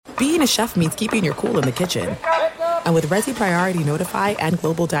being a chef means keeping your cool in the kitchen. And with Resi Priority Notify and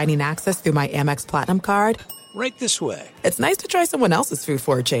Global Dining Access through my Amex Platinum card, right this way. It's nice to try someone else's food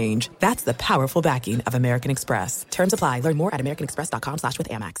for a change. That's the powerful backing of American Express. Terms apply. Learn more at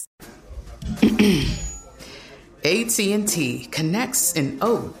americanexpress.com/withAmex. AT&T connects an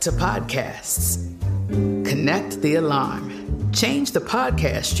ode to podcasts. Connect the alarm. Change the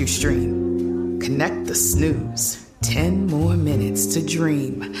podcast you stream. Connect the snooze. 10 more minutes to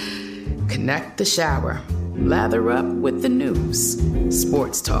dream. Connect the shower. Lather up with the news.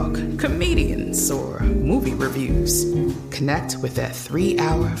 Sports talk, comedians, or movie reviews. Connect with that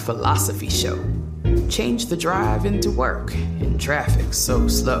 3-hour philosophy show. Change the drive into work in traffic so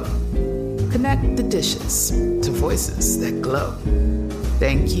slow. Connect the dishes to voices that glow.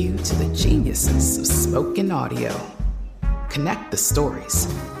 Thank you to the geniuses of spoken audio. Connect the stories.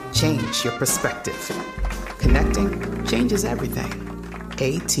 Change your perspective. Connecting changes everything.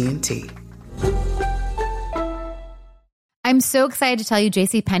 AT&T. I'm so excited to tell you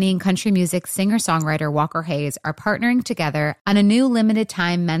JCPenney and country music singer-songwriter Walker Hayes are partnering together on a new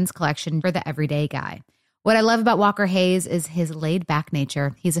limited-time men's collection for the everyday guy. What I love about Walker Hayes is his laid-back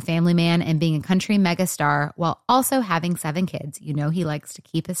nature. He's a family man, and being a country megastar while also having 7 kids, you know he likes to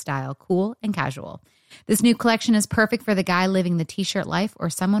keep his style cool and casual. This new collection is perfect for the guy living the t-shirt life or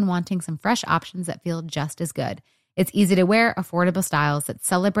someone wanting some fresh options that feel just as good. It's easy to wear, affordable styles that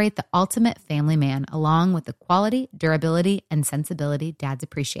celebrate the ultimate family man, along with the quality, durability, and sensibility dads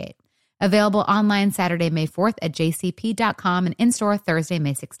appreciate. Available online Saturday, May 4th at jcp.com and in-store Thursday,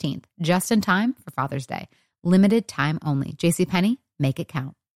 May 16th. Just in time for Father's Day. Limited time only. JCPenney, make it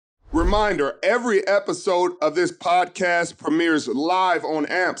count. Reminder, every episode of this podcast premieres live on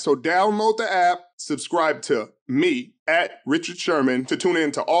AMP, so download the app, subscribe to me, at Richard Sherman, to tune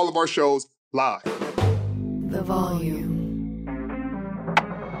in to all of our shows live. The volume.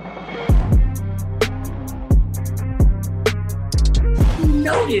 You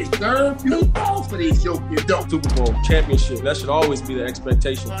know this, sir. You fall for these jokers, don't. Super Bowl championship. That should always be the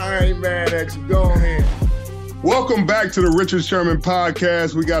expectation. I ain't mad at you. Go ahead. Welcome back to the Richard Sherman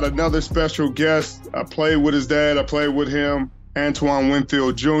Podcast. We got another special guest. I played with his dad. I played with him, Antoine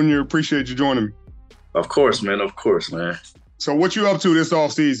Winfield Jr. Appreciate you joining me. Of course, man. Of course, man. So what you up to this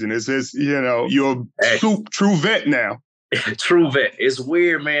offseason? Is this, you're a true vet now. True vet. It's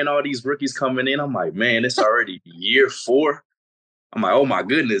weird, man. All these rookies coming in. I'm like, man, it's already year 4. I'm like, oh my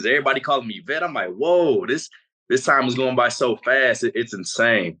goodness. Everybody calling me vet. I'm like, whoa, this time is going by so fast. It's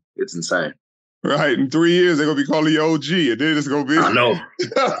insane. It's insane. Right. In 3 years, they're going to be calling you OG. And then it's going to be. I know.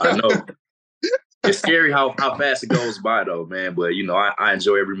 It's scary how fast it goes by, though, man. But, I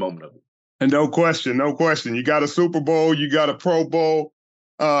enjoy every moment of it. And no question. You got a Super Bowl. You got a Pro Bowl.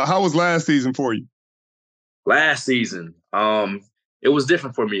 How was last season for you? Last season, it was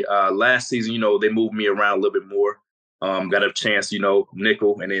different for me. Last season, they moved me around a little bit more. Got a chance,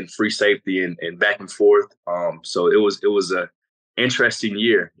 nickel and then free safety and back and forth. So it was a interesting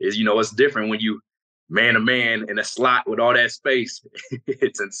year. It's different when you man to man in a slot with all that space.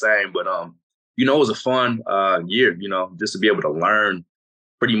 It's insane. But, it was a fun year, just to be able to learn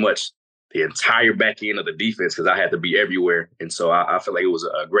pretty much the entire back end of the defense because I had to be everywhere. And so I feel like it was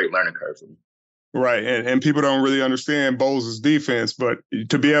a great learning curve for me. Right. And people don't really understand Bowles' defense, but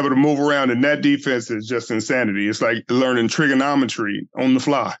to be able to move around in that defense is just insanity. It's like learning trigonometry on the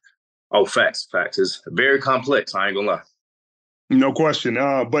fly. Oh, facts. It's very complex. I ain't gonna lie. No question.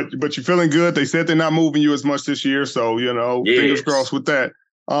 But you're feeling good. They said they're not moving you as much this year. So, fingers crossed with that.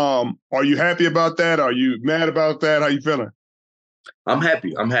 Are you happy about that? Are you mad about that? How you feeling? I'm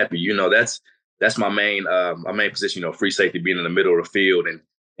happy. That's my main position, free safety, being in the middle of the field and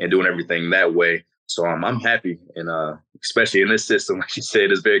doing everything that way. So I'm happy. And especially in this system, like you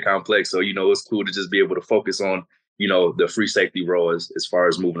said, it's very complex. So, it's cool to just be able to focus on, the free safety role as far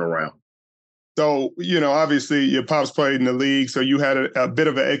as moving around. So, obviously your pops played in the league. So you had a bit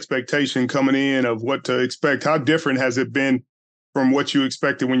of an expectation coming in of what to expect. How different has it been from what you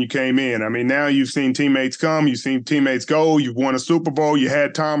expected when you came in? I mean, now you've seen teammates come, you've seen teammates go, you've won a Super Bowl, you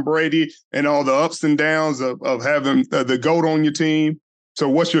had Tom Brady and all the ups and downs of having the GOAT on your team. So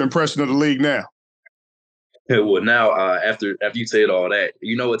what's your impression of the league now? Well, now, after you said all that,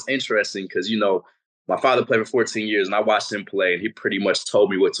 it's interesting because, my father played for 14 years and I watched him play and he pretty much told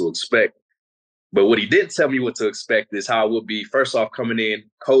me what to expect. But what he didn't tell me what to expect is how it would be, first off, coming in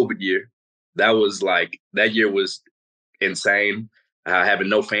COVID year. That year was insane, having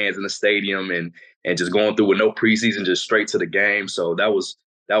no fans in the stadium and just going through with no preseason, just straight to the game. So that was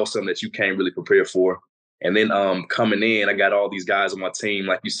something that you can't really prepare for. And then coming in, I got all these guys on my team.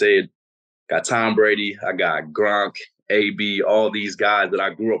 Like you said, got Tom Brady, I got Gronk, AB, all these guys that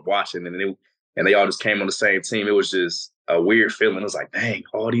I grew up watching, and they all just came on the same team. It was just a weird feeling. It was like, dang,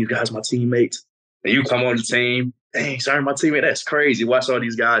 all these guys my teammates. And you come on the team, dang, sorry, my teammate, that's crazy. Watch all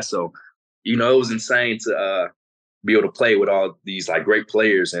these guys. So, it was insane to be able to play with all these like great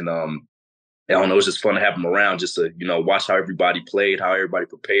players. And I don't know, it was just fun to have them around, just to, watch how everybody played, how everybody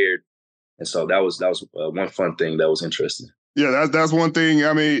prepared. And so that was one fun thing that was interesting. Yeah, that's one thing.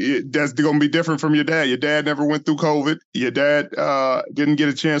 I mean, that's going to be different from your dad. Your dad never went through COVID. Your dad didn't get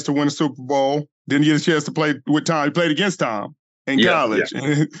a chance to win a Super Bowl. Didn't get a chance to play with Tom. He played against Tom in college.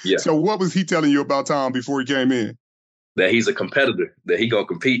 Yeah. So what was he telling you about Tom before he came in? That he's a competitor, that he going to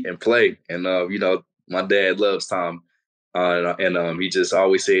compete and play. And, my dad loves Tom. And he just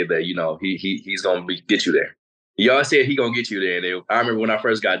always said that, he's going to get you there. He always said he going to get you there. And I remember when I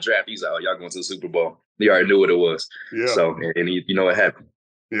first got drafted, he's like, oh, y'all going to the Super Bowl. He already knew what it was. Yeah. So, and he, it happened.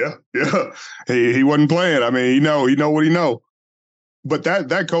 Yeah. He wasn't playing. I mean, he know what he know. But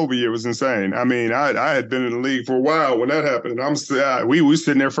that Kobe year was insane. I mean, I had been in the league for a while when that happened. And we were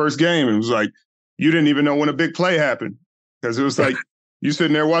sitting there first game, and it was like, you didn't even know when a big play happened. Because it was like, you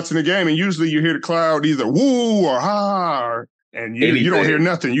sitting there watching the game, and usually you hear the crowd either woo or ha, and you don't hear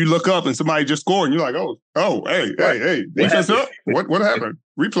nothing. You look up and somebody just scored, and you're like, oh, hey, defense up. What happened?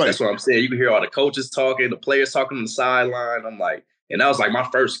 Replay. That's what I'm saying. You can hear all the coaches talking, the players talking on the sideline. I'm like, and that was like my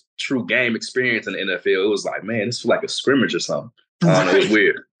first true game experience in the NFL. It was like, man, this was like a scrimmage or something. It was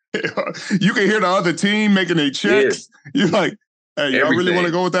weird. You can hear the other team making their checks. Yeah. You're like, hey, y'all really want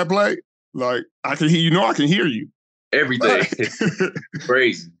to go with that play? Like, I can hear I can hear you. Everything.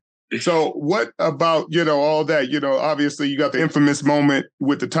 Crazy. So what about, all that, obviously you got the infamous moment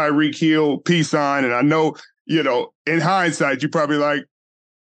with the Tyreek Hill peace sign. And I know, in hindsight, you probably like,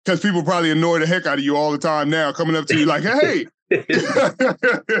 because people probably annoy the heck out of you all the time now, coming up to you like, hey. It's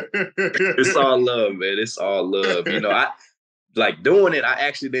all love, man. It's all love. I like doing it. I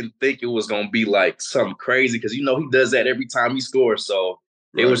actually didn't think it was going to be like something crazy because, he does that every time he scores. So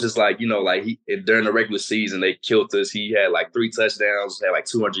it was just like, during the regular season, they killed us. He had like 3 touchdowns, had like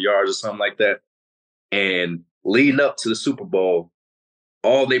 200 yards or something like that. And leading up to the Super Bowl,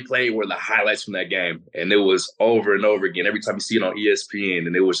 all they played were the highlights from that game. And it was over and over again. Every time you see it on ESPN,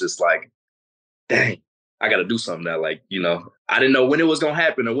 and it was just like, dang, I got to do something now. Like, I didn't know when it was going to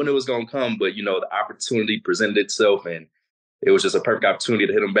happen or when it was going to come, but, the opportunity presented itself, and it was just a perfect opportunity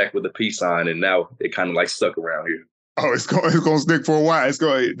to hit him back with a peace sign. And now it kind of like stuck around here. Oh, it's going to stick for a while.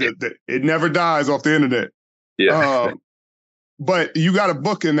 It never dies off the internet. Yeah. But you got a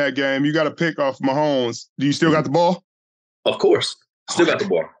book in that game. You got a pick off Mahomes. Do you still got the ball? Of course. Still got the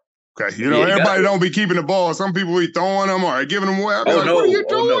ball. Okay. Everybody don't be keeping the ball. Some people be throwing them or giving them away. What are you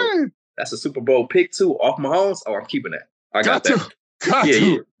doing? No. That's a Super Bowl pick too, off Mahomes. Oh, I'm keeping that. I got that.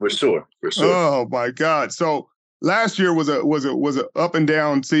 Yeah, for sure. Oh my God. So last year was a up and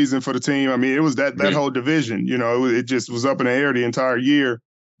down season for the team. I mean, it was that whole division. It just was up in the air the entire year.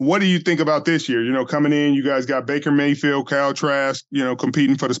 What do you think about this year? Coming in, you guys got Baker Mayfield, Kyle Trask,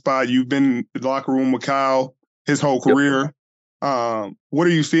 competing for the spot. You've been in the locker room with Kyle his whole career. Yep. What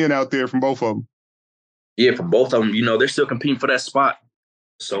are you seeing out there from both of them? Yeah, from both of them, they're still competing for that spot.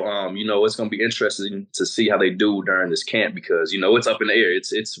 So, it's going to be interesting to see how they do during this camp because, it's up in the air.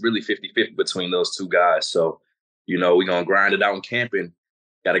 It's really 50-50 between those two guys. So, we're going to grind it out in camp and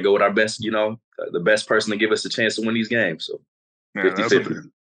got to go with our best, the best person to give us a chance to win these games. So, 50-50.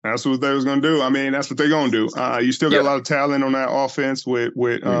 That's what they was going to do. I mean, that's what they're going to do. You still got a lot of talent on that offense with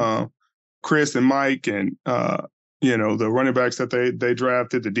Chris and Mike and, the running backs that they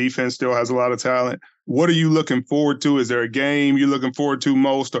drafted. The defense still has a lot of talent. What are you looking forward to? Is there a game you're looking forward to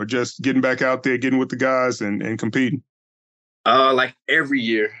most or just getting back out there, getting with the guys and competing? Like every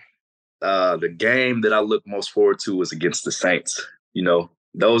year, the game that I look most forward to is against the Saints.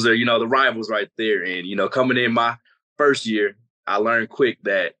 Those are, the rivals right there. And, coming in my first year, I learned quick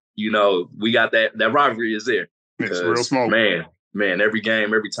that, we got that rivalry is there. It's real small. Man, every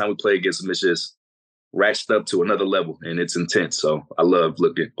game, every time we play against them, it's just ratcheted up to another level, and it's intense. So I love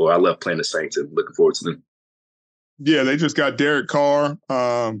playing the Saints and looking forward to them. Yeah, they just got Derek Carr. They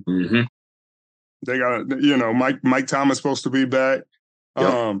got, Mike Thomas supposed to be back.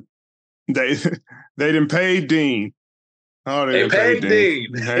 Yep. They didn't pay Dean. Oh, they didn't pay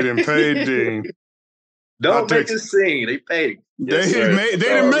Dean. They didn't pay Dean. Don't make a scene. They paid him. Yes, they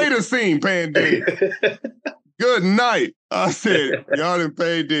didn't made a scene paying Dean. Good night. I said, y'all didn't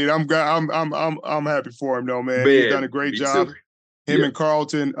pay Dean. I'm I'm happy for him though, man. He's done a great job. Too. Him and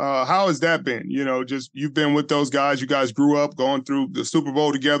Carlton. How has that been? Just you've been with those guys. You guys grew up going through the Super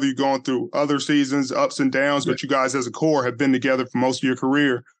Bowl together. You're going through other seasons, ups and downs, but you guys as a core have been together for most of your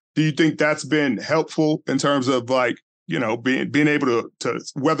career. Do you think that's been helpful in terms of like being able to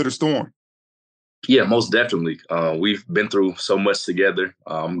weather the storm? Yeah, most definitely. We've been through so much together.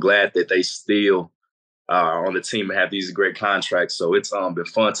 I'm glad that they still are on the team and have these great contracts. So it's been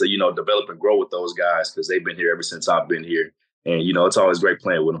fun to, develop and grow with those guys because they've been here ever since I've been here. And, it's always great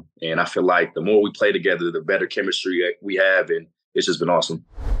playing with them. And I feel like the more we play together, the better chemistry we have. And it's just been awesome.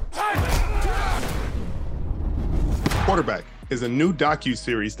 Quarterback is a new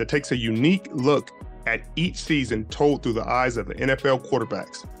docuseries that takes a unique look at each season told through the eyes of the NFL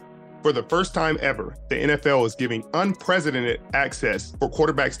quarterbacks. For the first time ever, the NFL is giving unprecedented access for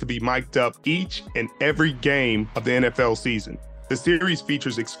quarterbacks to be mic'd up each and every game of the NFL season. The series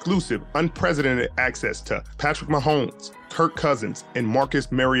features exclusive, unprecedented access to Patrick Mahomes, Kirk Cousins, and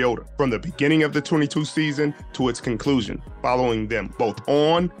Marcus Mariota from the beginning of the 22 season to its conclusion, following them both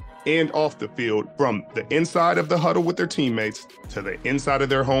on and off the field, from the inside of the huddle with their teammates to the inside of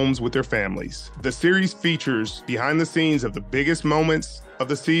their homes with their families. The series features behind the scenes of the biggest moments of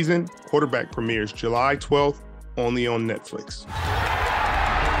the season. Quarterback premieres July 12th, only on Netflix.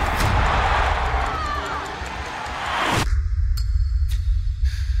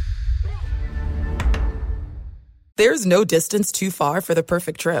 There's no distance too far for the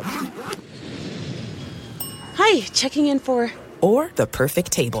perfect trip. Hi, checking in for... Or the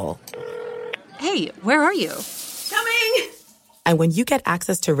perfect table. Hey, where are you? Coming! And when you get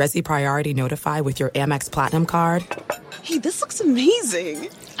access to Resi Priority Notify with your Amex Platinum card... Hey, this looks amazing.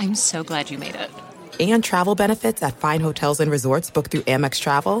 I'm so glad you made it. And travel benefits at fine hotels and resorts booked through Amex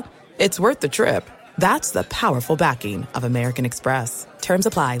Travel, it's worth the trip. That's the powerful backing of American Express. Terms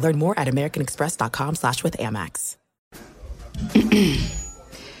apply. Learn more at americanexpress.com/withAmex.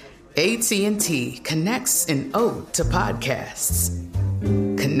 AT&T connects an ode to podcasts.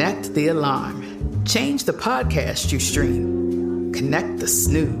 Connect the alarm. Change the podcast you stream. Connect the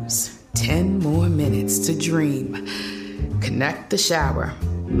snooze. 10 more minutes to dream. Connect the shower.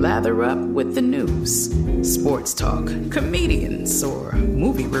 Lather up with the news. Sports talk, comedians, or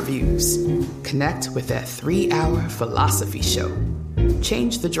movie reviews. Connect with that 3-hour philosophy show.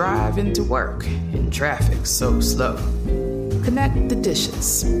 Change the drive into work in traffic so slow. Connect the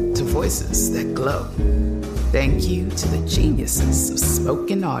dishes to voices that glow. Thank you to the geniuses of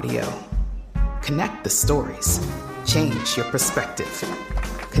spoken audio. Connect the stories. Change your perspective.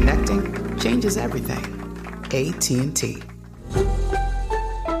 Connecting changes everything. AT&T.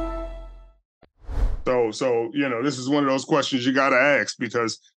 So, this is one of those questions you got to ask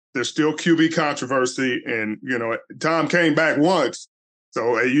because there's still QB controversy. And, Tom came back once.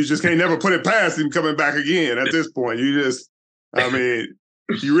 So you just can't never put it past him coming back again at this point. You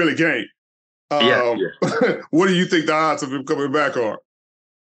really can't. Yeah. What do you think the odds of him coming back are?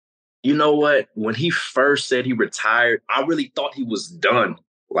 You know what? When he first said he retired, I really thought he was done.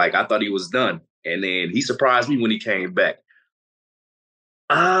 I thought he was done. And then he surprised me when he came back.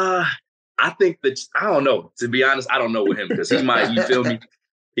 I think that, I don't know. To be honest, I don't know with him because he might, you feel me?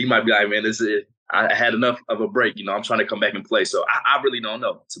 He might be like, man, this is it. I had enough of a break. I'm trying to come back and play. So I really don't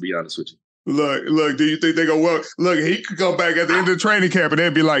know, to be honest with you. Look, do you think they go, well, look, he could come back at the end of the training camp and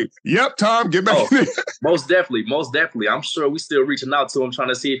they'd be like, yep, Tom, get back in there. Most definitely. I'm sure we're still reaching out to him, trying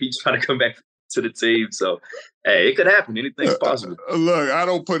to see if he's trying to come back to the team. So, hey, it could happen. Anything's possible. Look, I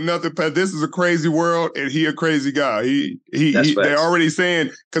don't put nothing past. This is a crazy world, and he a crazy guy. They're already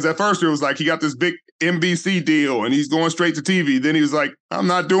saying, because at first it was like he got this big NBC deal, and he's going straight to TV. Then he was like, I'm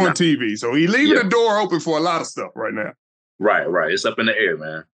not doing TV. So he leaving the door open for a lot of stuff right now. Right. It's up in the air,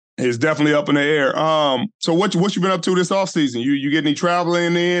 man. It's definitely up in the air. So what you been up to this offseason? You get any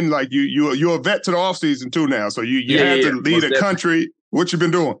traveling in? Like you're a vet to the offseason too now. So you had to lead a country. What you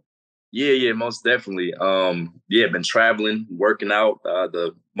been doing? Yeah, most definitely. Been traveling, working out.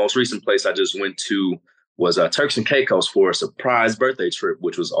 The most recent place I just went to was Turks and Caicos for a surprise birthday trip,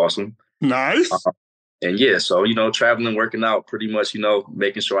 which was awesome. Nice. So, traveling, working out, pretty much,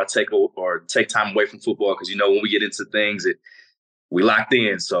 making sure I take time away from football because, when we get into things, we locked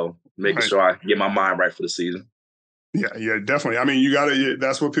in. So making sure I get my mind right for the season. Yeah, definitely. I mean,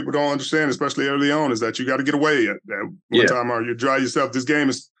 that's what people don't understand, especially early on, is that you got to get away at one time or you dry yourself. This game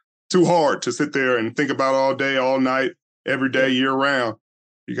is too hard to sit there and think about all day, all night, every day, year round.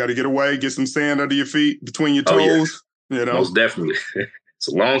 You got to get away, get some sand under your feet, between your toes. Most definitely. It's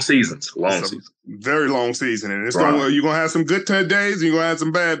a long season. Very long season. And you're going to have some good days and you're going to have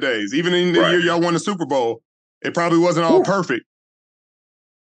some bad days. Even in the year y'all won the Super Bowl, it probably wasn't all perfect.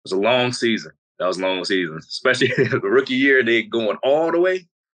 It was a long season. That was a long season. Especially the rookie year, they going all the way. It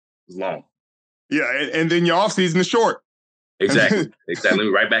was long. Yeah, and then your offseason is short. Exactly.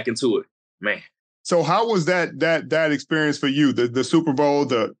 Right back into it, man. So how was that experience for you? The Super Bowl,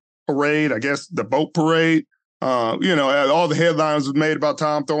 the parade, I guess the boat parade. All the headlines was made about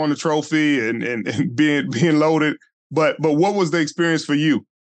Tom throwing the trophy and being loaded. But what was the experience for you?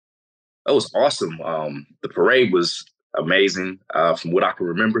 That was awesome. The parade was amazing from what I can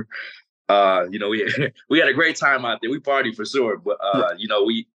remember. We had a great time out there. We partied for sure, but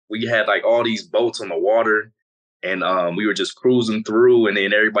we had like all these boats on the water, and we were just cruising through, and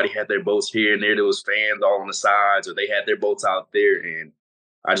then everybody had their boats here and there. There was fans all on the sides, or they had their boats out there, and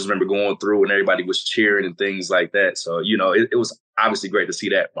I just remember going through and everybody was cheering and things like that. So, it was obviously great to see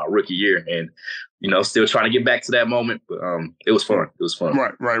that my rookie year, and still trying to get back to that moment, but it was fun. It was fun.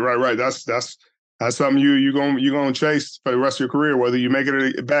 Right. That's something you're gonna chase for the rest of your career, whether you make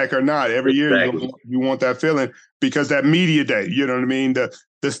it back or not. Every year you want that feeling, because that media day, you know what I mean?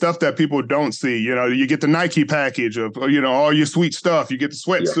 The stuff that people don't see, you get the Nike package of, all your sweet stuff. You get the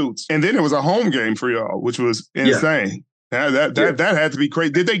sweatsuits, and then it was a home game for y'all, which was insane. That had to be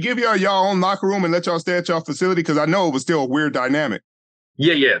crazy. Did they give y'all own locker room and let y'all stay at y'all facility? Because I know it was still a weird dynamic.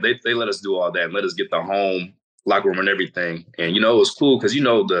 Yeah. They let us do all that and let us get the home locker room and everything. And, it was cool because,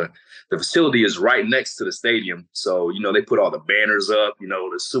 the facility is right next to the stadium. So, they put all the banners up,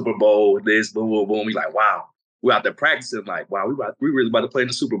 the Super Bowl, this, boom, boom, boom. We like, wow. We're out there practicing like, wow, we really about to play in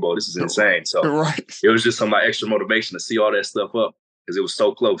the Super Bowl. This is insane. So It was just some extra motivation to see all that stuff up because it was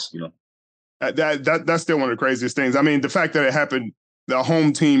so close, That's still one of the craziest things. I mean, the fact that it happened, the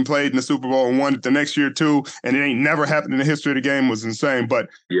home team played in the Super Bowl and won it the next year too, and it ain't never happened in the history of the game was insane. But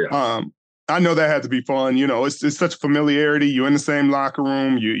I know that had to be fun. It's such familiarity. You're in the same locker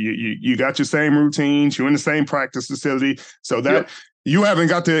room. You got your same routines. You're in the same practice facility. So that you haven't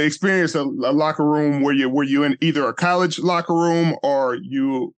got to experience a locker room where you in either a college locker room or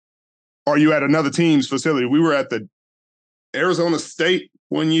you at another team's facility. We were at the Arizona State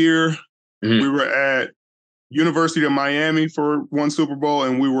one year. Mm-hmm. We were at University of Miami for one Super Bowl,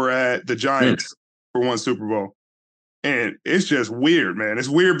 and we were at the Giants for one Super Bowl. And it's just weird, man. It's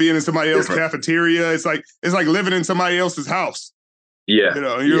weird being in somebody else's cafeteria. It's like living in somebody else's house. Yeah.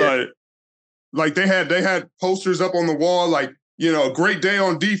 You're like they had posters up on the wall, like, a great day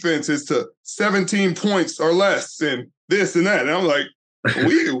on defense is to 17 points or less and this and that. And I'm like,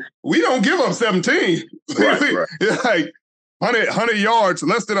 we don't give up 17. Right. It's like 100 yards,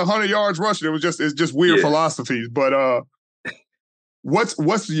 less than 100 yards rushing. It's just weird philosophies. But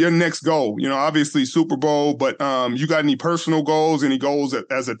what's your next goal? Obviously Super Bowl, but you got any personal goals? Any goals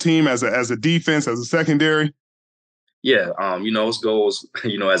as a team, as a defense, as a secondary? Yeah, it's goals.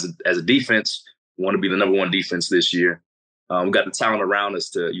 As a defense, we want to be the number one defense this year. We got the talent around us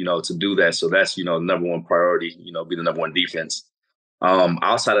to do that. So that's the number one priority. Be the number one defense.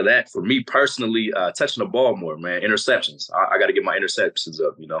 Outside of that, for me personally, touching the ball more, man. Interceptions. I got to get my interceptions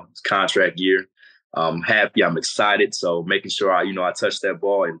up. It's contract year. I'm happy. I'm excited. So making sure I touch that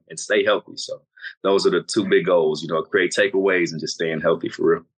ball and stay healthy. So those are the two big goals. Create takeaways and just staying healthy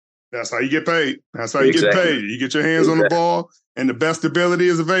for real. That's how you get paid. That's how you get paid. You get your hands on the ball, and the best ability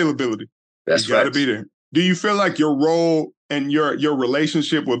is availability. That's you got to be there. Do you feel like your role and your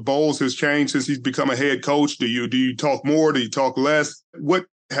relationship with Bowles has changed since he's become a head coach? Do you talk more? Do you talk less? What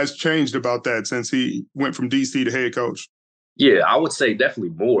has changed about that since he went from DC to head coach? Yeah, I would say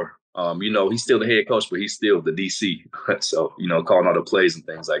definitely more. He's still the head coach, but he's still the DC. So, calling all the plays and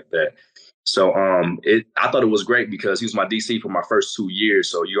things like that. So I thought it was great because he was my DC for my first 2 years.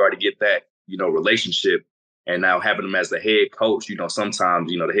 So you already get that, relationship. And now having him as the head coach, sometimes,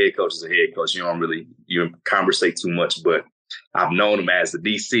 the head coach is a head coach. You don't really, conversate too much, but I've known him as the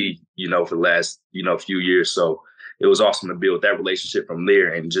DC, for the last, few years. So it was awesome to build that relationship from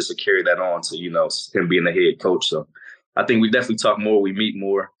there and just to carry that on to, him being the head coach. So I think we definitely talk more, we meet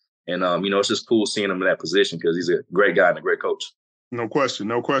more. And, it's just cool seeing him in that position because he's a great guy and a great coach. No question.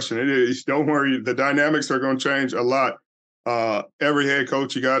 It is. Don't worry. The dynamics are going to change a lot. Every head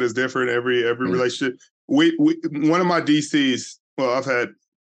coach you got is different. Every relationship. We one of my DCs. Well, I've had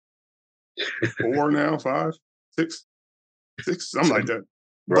 4 now, 5, 6, something like that.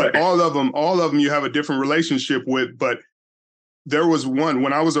 Right. But all of them, you have a different relationship with. But there was one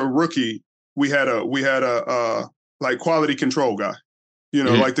when I was a rookie. We had a like quality control guy.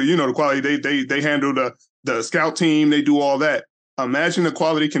 Like the quality. They handle the scout team. They do all that. Imagine a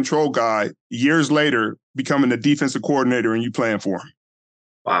quality control guy years later becoming the defensive coordinator and you playing for him.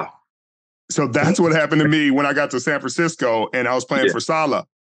 Wow. So that's what happened to me when I got to San Francisco and I was playing for Saleh.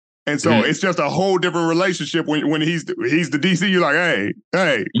 And so it's just a whole different relationship when he's the DC. You're like, hey,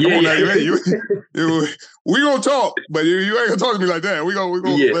 come on now, we gonna talk, but you ain't gonna talk to me like that. We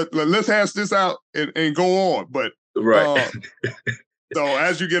gonna let's hash this out and go on. But So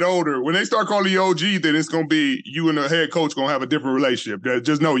as you get older, when they start calling you OG, then it's going to be you and the head coach going to have a different relationship.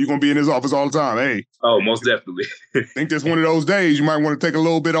 Just know you're going to be in his office all the time. Hey. Oh, most definitely. I think that's one of those days you might want to take a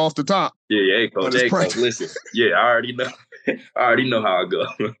little bit off the top. Yeah, hey, coach. Hey, coach, listen. Yeah, I already know. I already know how I go.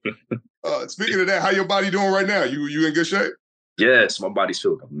 Speaking of that, how your body doing right now? You in good shape? Yes, my body's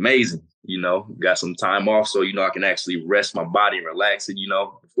feeling amazing. Got some time off, so, I can actually rest my body and relax it,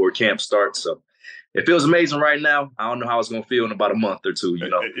 before camp starts. So it feels amazing right now. I don't know how it's going to feel in about a month or two,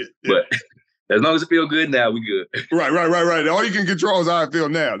 but as long as it feels good now, we good. Right. All you can control is how I feel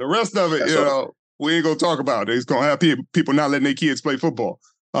now. The rest of it, we ain't going to talk about it. It's going to have people not letting their kids play football.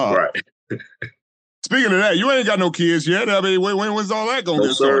 Right. Speaking of that, you ain't got no kids yet. I mean, when's all that going to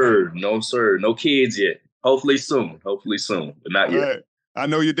get started? No, sir. No kids yet. Hopefully soon, but not yet. Right. I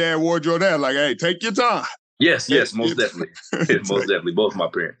know your dad warned your dad, like, hey, take your time. Yes, most definitely. Most definitely. Both of my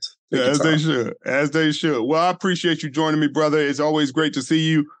parents. Yeah, as they should. Well, I appreciate you joining me, brother. It's always great to see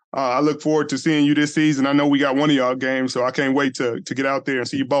you. I look forward to seeing you this season. I know we got one of y'all games, so I can't wait to get out there and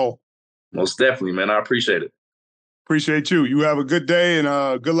see you ball. Most definitely, man. I appreciate it. Appreciate you. You have a good day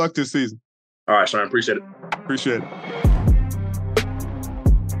and good luck this season. All right, Sean. Appreciate it. Appreciate it.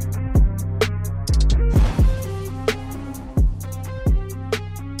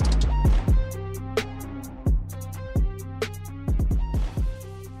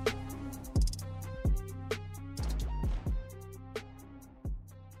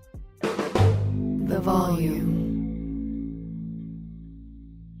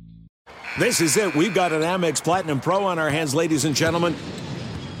 This is it. We've got an Amex Platinum Pro on our hands, ladies and gentlemen.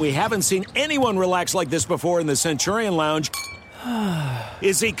 We haven't seen anyone relax like this before in the Centurion Lounge.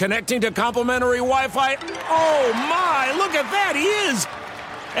 Is he connecting to complimentary Wi-Fi? Oh, my. Look at that. He is.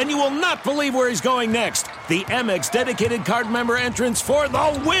 And you will not believe where he's going next. The Amex dedicated card member entrance for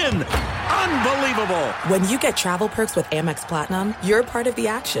the win. Unbelievable. When you get travel perks with Amex Platinum, you're part of the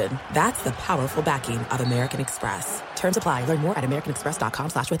action. That's the powerful backing of American Express. Terms apply. Learn more at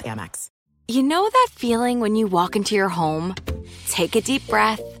americanexpress.com/withAmex. You know that feeling when you walk into your home, take a deep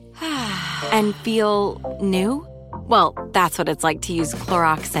breath, and feel new? Well, that's what it's like to use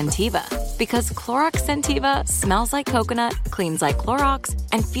Clorox Scentiva. Because Clorox Scentiva smells like coconut, cleans like Clorox,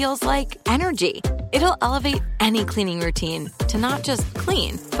 and feels like energy. It'll elevate any cleaning routine to not just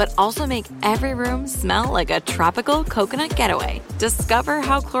clean, but also make every room smell like a tropical coconut getaway. Discover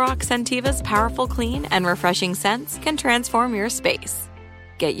how Clorox Scentiva's powerful clean and refreshing scents can transform your space.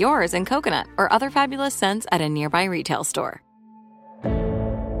 Get yours in coconut or other fabulous scents at a nearby retail store.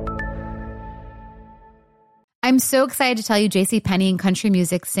 I'm so excited to tell you JCPenney and country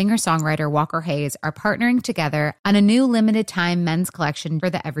music singer-songwriter Walker Hayes are partnering together on a new limited-time men's collection for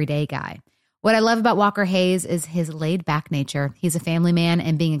the everyday guy. What I love about Walker Hayes is his laid-back nature. He's a family man,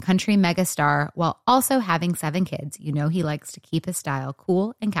 and being a country megastar while also having 7 kids, he likes to keep his style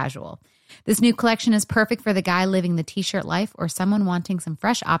cool and casual. This new collection is perfect for the guy living the t-shirt life or someone wanting some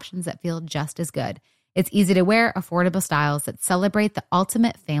fresh options that feel just as good. It's easy to wear, affordable styles that celebrate the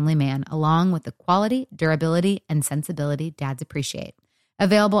ultimate family man, along with the quality, durability, and sensibility dads appreciate.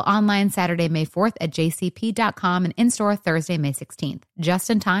 Available online Saturday, May 4th at jcp.com and in-store Thursday, May 16th. Just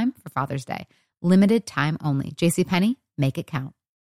in time for Father's Day. Limited time only. JCPenney, make it count.